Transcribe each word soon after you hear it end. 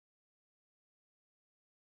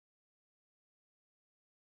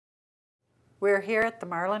We're here at the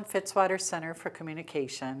Marlin Fitzwater Center for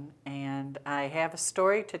Communication, and I have a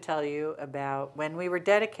story to tell you about when we were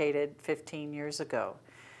dedicated 15 years ago.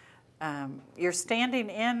 You're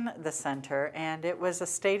standing in the center, and it was a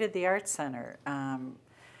state-of-the-art center,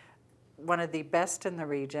 one of the best in the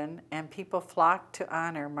region, and people flocked to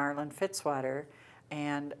honor Marlin Fitzwater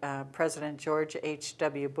and President George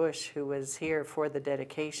H.W. Bush, who was here for the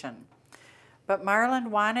dedication. But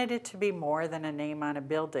Marlin wanted it to be more than a name on a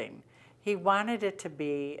building. He wanted it to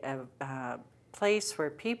be a place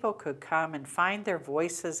where people could come and find their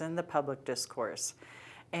voices in the public discourse.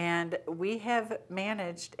 And we have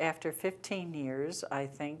managed, after 15 years, I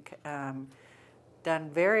think,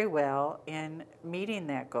 done very well in meeting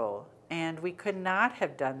that goal. And we could not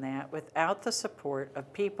have done that without the support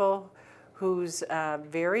of people whose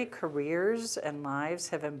very careers and lives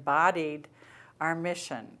have embodied our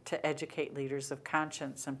mission to educate leaders of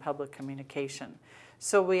conscience and public communication.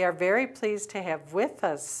 So we are very pleased to have with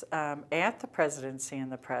us at the Presidency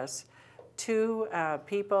and the Press two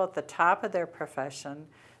people at the top of their profession,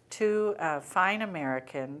 two fine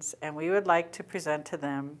Americans, and we would like to present to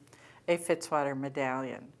them a Fitzwater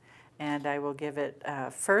Medallion. And I will give it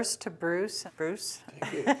first to Bruce. Bruce.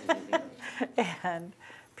 Thank you. And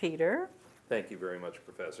Peter. Thank you very much,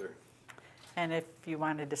 Professor. And if you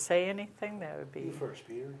wanted to say anything, that would be... You first,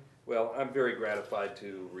 Peter. Well, I'm very gratified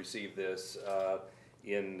to receive this.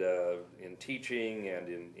 In teaching and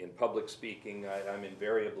in public speaking, I'm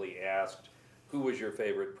invariably asked, who was your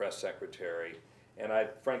favorite press secretary? And I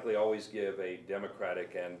frankly always give a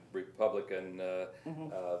Democratic and Republican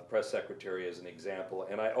press secretary as an example.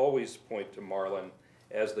 And I always point to Marlin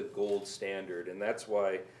as the gold standard. And that's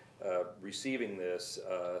why receiving this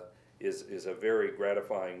is a very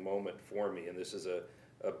gratifying moment for me. And this is a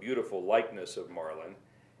beautiful likeness of Marlin.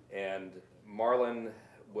 And Marlin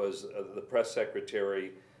was the press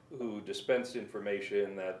secretary who dispensed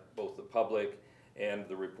information that both the public and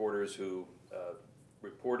the reporters who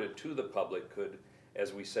reported to the public could,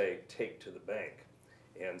 as we say, take to the bank.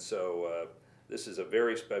 And so this is a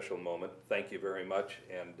very special moment. Thank you very much.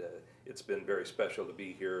 And it's been very special to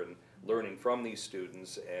be here and learning from these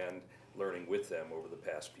students and learning with them over the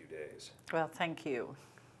past few days. Well, thank you.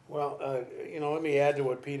 Well, let me add to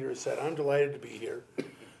what Peter has said. I'm delighted to be here.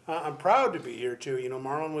 I'm proud to be here too.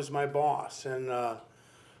 Marlin was my boss, and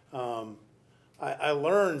I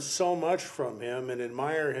learned so much from him and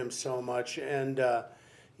admire him so much. And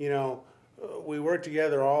we worked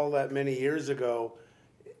together all that many years ago,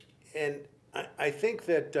 and I think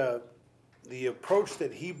that the approach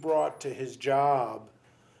that he brought to his job,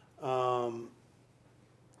 has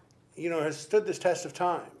stood this test of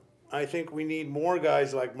time. I think we need more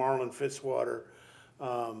guys like Marlin Fitzwater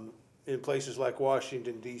in places like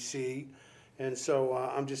Washington, D.C. And so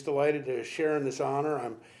I'm just delighted to share in this honor.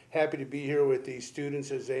 I'm happy to be here with these students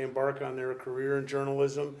as they embark on their career in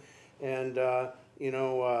journalism. And, I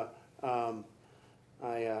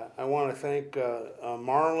want to thank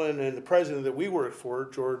Marlin and the president that we worked for,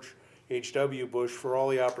 George H.W. Bush, for all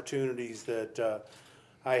the opportunities that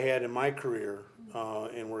I had in my career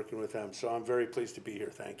in working with them. So I'm very pleased to be here.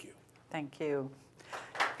 Thank you. Thank you.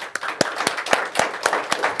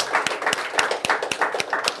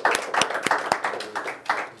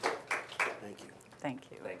 Thank you. Thank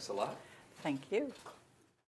you. Thanks a lot. Thank you.